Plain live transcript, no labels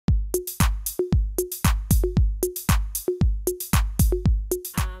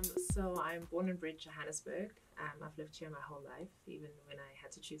I'm born and bred Johannesburg. I've lived here my whole life. Even when I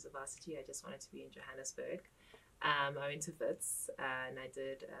had to choose a varsity, I just wanted to be in Johannesburg. I went to Wits and I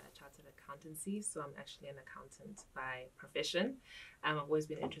did chartered accountancy, so I'm actually an accountant by profession. I've always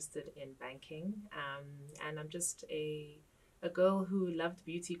been interested in banking, and I'm just a girl who loved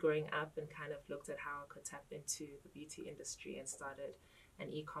beauty growing up and kind of looked at how I could tap into the beauty industry and started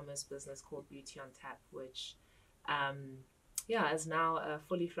an e-commerce business called Beauty on Tap, which is now a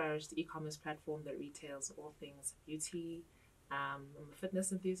fully flourished e-commerce platform that retails all things beauty. I'm a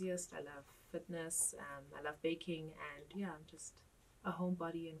fitness enthusiast. I love fitness. I love baking, and I'm just a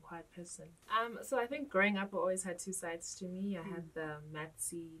homebody and quiet person. So I think growing up, I always had two sides to me. I had the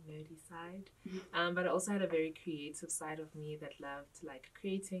mathsy, nerdy side, but I also had a very creative side of me that loved like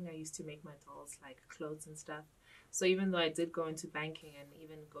creating. I used to make my dolls like clothes and stuff. So even though I did go into banking and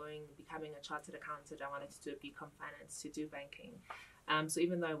even becoming a chartered accountant, I wanted to do a BCom finance to do banking. So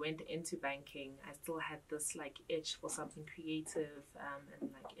even though I went into banking, I still had this like itch for something creative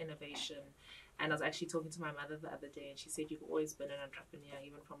and like innovation. And I was actually talking to my mother the other day, and she said, you've always been an entrepreneur,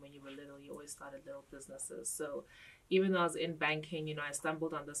 even from when you were little. You always started little businesses. So even though I was in banking, I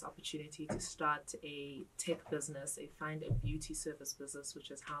stumbled on this opportunity to start a tech business, find a beauty service business,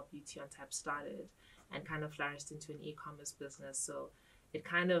 which is how Beauty on Tap started, and kind of flourished into an e-commerce business. So it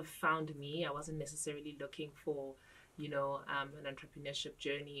kind of found me. I wasn't necessarily looking for an entrepreneurship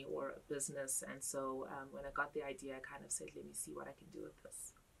journey or a business. And so when I got the idea, I kind of said, let me see what I can do with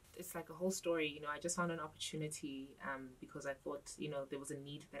this. It's like a whole story. I just found an opportunity because I thought, there was a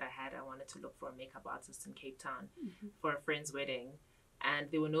need that I had. I wanted to look for a makeup artist in Cape Town for a friend's wedding.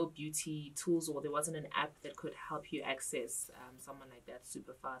 And there were no beauty tools, or there wasn't an app that could help you access someone like that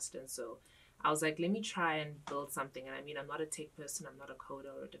super fast. And so I was like, let me try and build something. And I mean, I'm not a tech person. I'm not a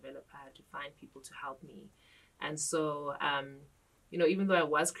coder or a developer. I had to find people to help me. And so, even though I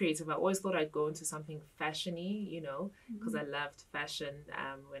was creative, I always thought I'd go into something fashion-y, because I loved fashion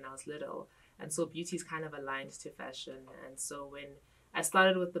when I was little. And so beauty is kind of aligned to fashion. And so when I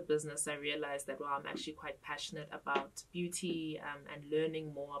started with the business, I realized that, I'm actually quite passionate about beauty and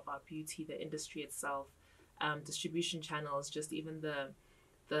learning more about beauty, the industry itself, distribution channels, just even the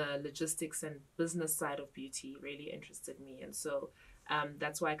logistics and business side of beauty really interested me. And so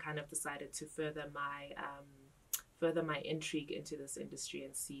that's why I kind of decided to further my intrigue into this industry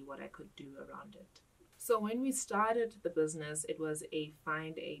and see what I could do around it. So when we started the business, it was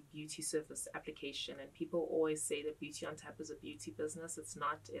find a beauty service application, and people always say that Beauty on Tap is a beauty business. It's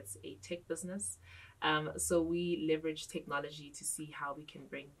not, it's a tech business. So we leverage technology to see how we can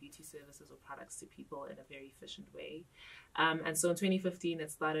bring beauty services or products to people in a very efficient way. And so in 2015,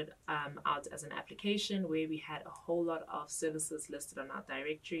 it started out as an application where we had a whole lot of services listed on our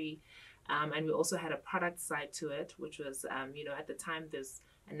directory. And we also had a product side to it, which was, at the time, there's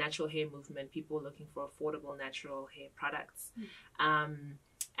a natural hair movement, people looking for affordable natural hair products. And,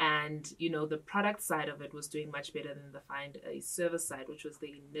 the product side of it was doing much better than the find a service side, which was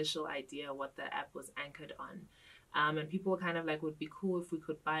the initial idea, what the app was anchored on. And people kind of like, would be cool if we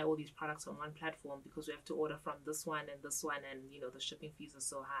could buy all these products on one platform, because we have to order from this one, and the shipping fees are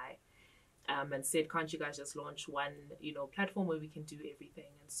so high. And said, can't you guys just launch one, platform where we can do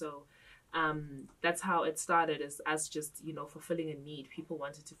everything? And so that's how it started, is us just, fulfilling a need. People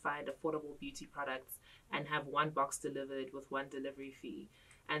wanted to find affordable beauty products and have one box delivered with one delivery fee.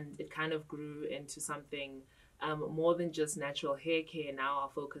 And it kind of grew into something more than just natural hair care. Now our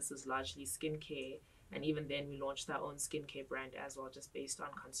focus is largely skincare. And even then we launched our own skincare brand as well, just based on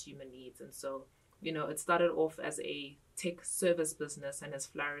consumer needs. And so, it started off as a tech service business and has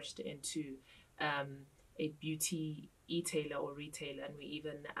flourished into a beauty e-tailer or retailer, and we're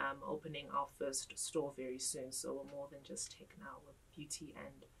even opening our first store very soon. So we're more than just tech now, we're beauty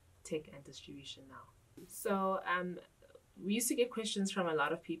and tech and distribution now. So we used to get questions from a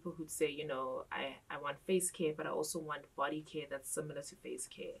lot of people who'd say, I want face care, but I also want body care that's similar to face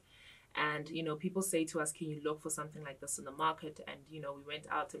care. And, people say to us, can you look for something like this in the market? And, we went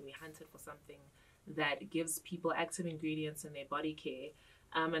out and we hunted for something that gives people active ingredients in their body care.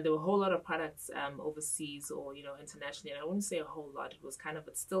 And there were a whole lot of products overseas or, internationally. And I wouldn't say a whole lot.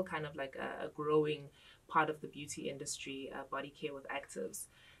 It's still kind of like a growing part of the beauty industry, body care with actives.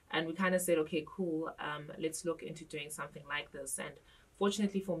 And we kind of said, okay, cool, let's look into doing something like this. And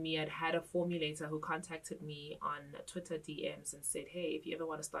fortunately for me, I'd had a formulator who contacted me on Twitter DMs and said, hey, if you ever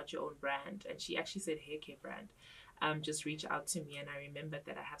want to start your own brand, and she actually said hair care brand, just reach out to me. And I remembered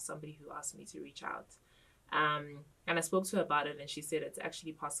that I have somebody who asked me to reach out. And I spoke to her about it, and she said it's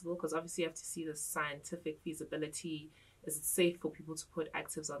actually possible, because obviously you have to see the scientific feasibility. is it safe for people to put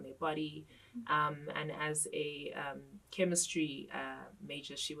actives on their body? And as a chemistry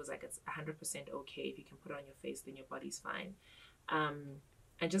major, she was like, it's 100% okay. If you can put it on your face, then your body's fine.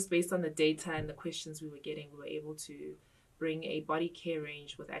 And just based on the data and the questions we were getting, we were able to bring a body care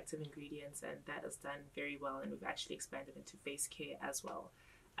range with active ingredients, and that is done very well. And we've actually expanded into face care as well.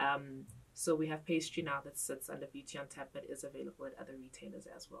 So we have pastry now that sits under Beauty on Tap, but is available at other retailers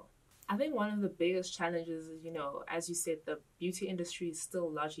as well. I think one of the biggest challenges is, as you said, the beauty industry is still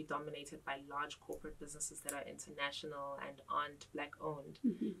largely dominated by large corporate businesses that are international and aren't Black owned.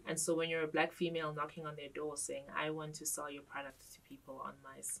 And so when you're a Black female knocking on their door saying, I want to sell your product to people on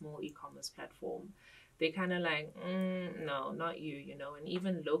my small e-commerce platform, they kind of like, no, not you, and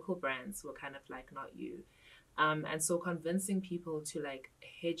even local brands were kind of like, not you. And so convincing people to like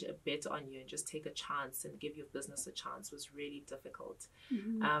hedge a bet on you and just take a chance and give your business a chance was really difficult.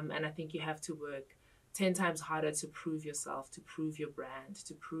 And I think you have to work 10 times harder to prove yourself, to prove your brand,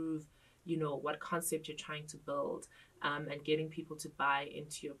 to prove, what concept you're trying to build, and getting people to buy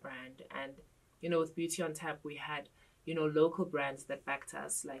into your brand. And, with Beauty on Tap, we had, local brands that backed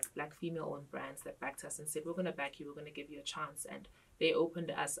us, like Black female-owned brands that backed us and said, we're going to back you, we're going to give you a chance. And they opened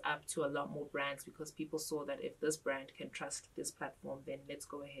us up to a lot more brands because people saw that if this brand can trust this platform, then let's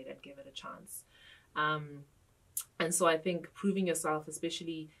go ahead and give it a chance. And so I think proving yourself,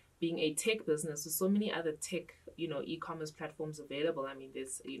 especially being a tech business, there's so many other tech, e-commerce platforms available. I mean,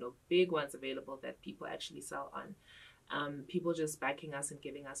 there's, big ones available that people actually sell on. People just backing us and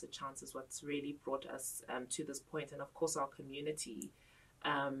giving us a chance is what's really brought us to this point. And of course, our community.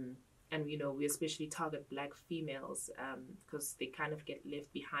 And, we especially target Black females because they kind of get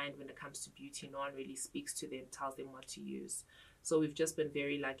left behind when it comes to beauty. No one really speaks to them, tells them what to use. So we've just been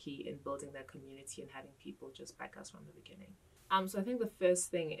very lucky in building that community and having people just back us from the beginning. So I think the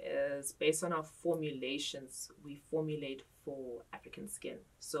first thing is, based on our formulations, we formulate for African skin.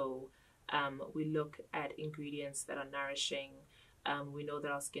 So we look at ingredients that are nourishing. We know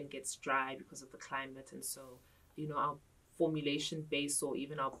that our skin gets dry because of the climate. And so, our formulation base or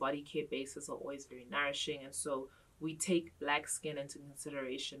even our body care bases are always very nourishing. And so we take Black skin into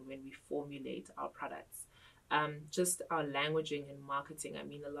consideration when we formulate our products. Just our languaging and marketing. I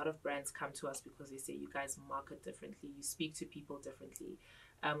mean, a lot of brands come to us because they say, you guys market differently, you speak to people differently.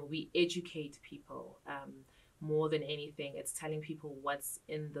 We educate people more than anything. It's telling people what's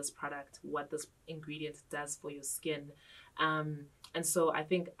in this product, what this ingredient does for your skin. And so I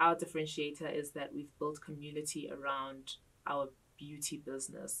think our differentiator is that we've built community around our beauty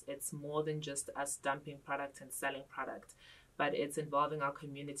business. It's more than just us dumping product and selling product, but it's involving our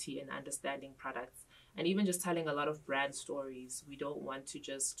community in understanding products and even just telling a lot of brand stories. We don't want to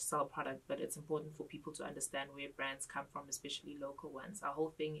just sell product, but it's important for people to understand where brands come from, especially local ones. Our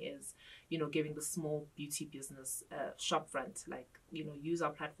whole thing is, giving the small beauty business shop front, like, use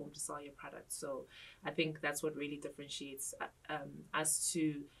our platform to sell your product. So I think that's what really differentiates us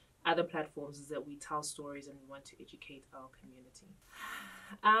to other platforms, is that we tell stories and we want to educate our community.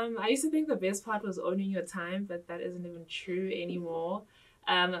 I used to think the best part was owning your time, but that isn't even true anymore.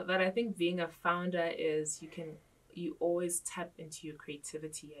 But I think being a founder is you always tap into your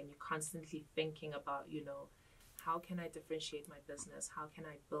creativity and you're constantly thinking about, how can I differentiate my business? How can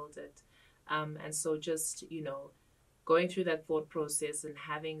I build it? And so just, going through that thought process and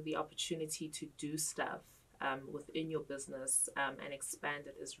having the opportunity to do stuff within your business and expand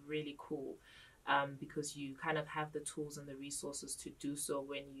it is really cool. Because you kind of have the tools and the resources to do so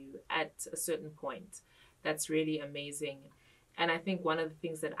when you at a certain point. That's really amazing. And I think one of the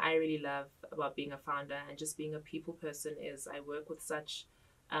things that I really love about being a founder and just being a people person is I work with such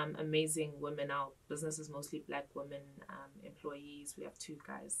amazing women. Our business is mostly Black women employees. We have 2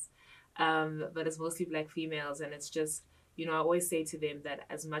 guys, but it's mostly Black females. And it's just, I always say to them that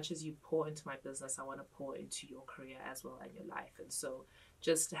as much as you pour into my business, I want to pour into your career as well and your life. And so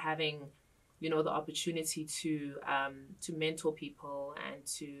just having the opportunity to mentor people and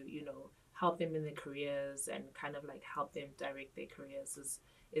to, help them in their careers and kind of like help them direct their careers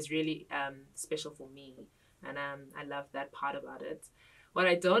is really special for me. And I love that part about it. What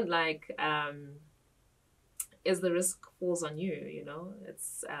I don't like is the risk falls on you,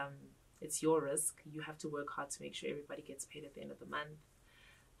 it's your risk. You have to work hard to make sure everybody gets paid at the end of the month.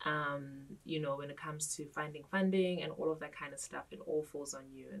 When it comes to finding funding and all of that kind of stuff, it all falls on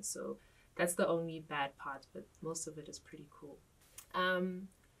you. And so that's the only bad part, but most of it is pretty cool.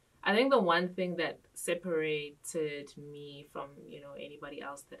 I think the one thing that separated me from, anybody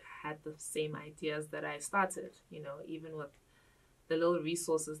else that had the same ideas that I started, even with the little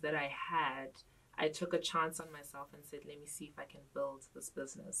resources that I had, I took a chance on myself and said, let me see if I can build this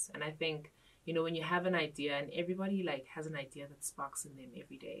business. And I think, You know, when you have an idea, and everybody like has an idea that sparks in them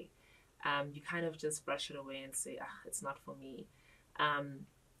every day, you kind of just brush it away and say, ah, it's not for me.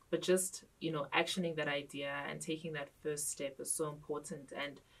 But just, you know, actioning that idea and taking that first step is so important.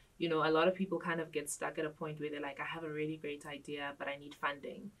 And, you know, a lot of people kind of get stuck at a point where they're like, I have a really great idea, but I need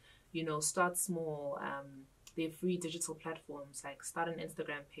funding. You know, start small. There are free digital platforms, like start an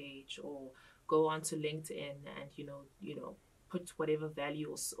Instagram page or go onto LinkedIn and, you know, put whatever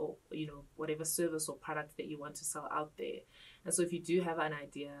value or, you know, whatever service or product that you want to sell out there. And so if you do have an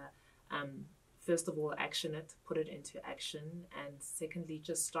idea, first of all, action it, put it into action. And secondly,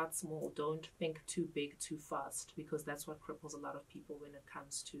 just start small. Don't think too big too fast, because that's what cripples a lot of people when it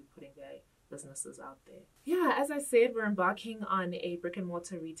comes to putting their businesses out there. Yeah, as I said, we're embarking on a brick and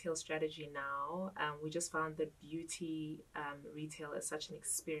mortar retail strategy now. We just found that beauty retail is such an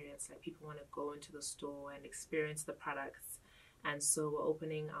experience. Like, people want to go into the store and experience the products. And so we're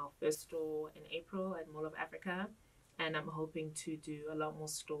opening our first store in April at Mall of Africa. And I'm hoping to do a lot more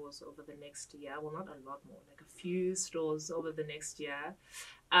stores over the next year. Well, not a lot more, like a few stores over the next year.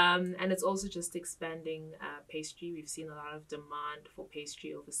 And it's also just expanding pastry. We've seen a lot of demand for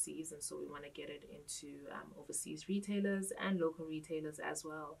pastry overseas, and so we want to get it into overseas retailers and local retailers as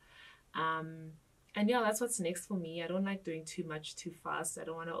well. And yeah, that's what's next for me. I don't like doing too much too fast. I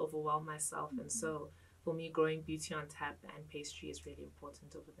don't want to overwhelm myself. And so for me, growing beauty on tap and pastry is really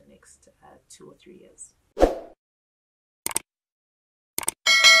important over the next 2 or 3 years.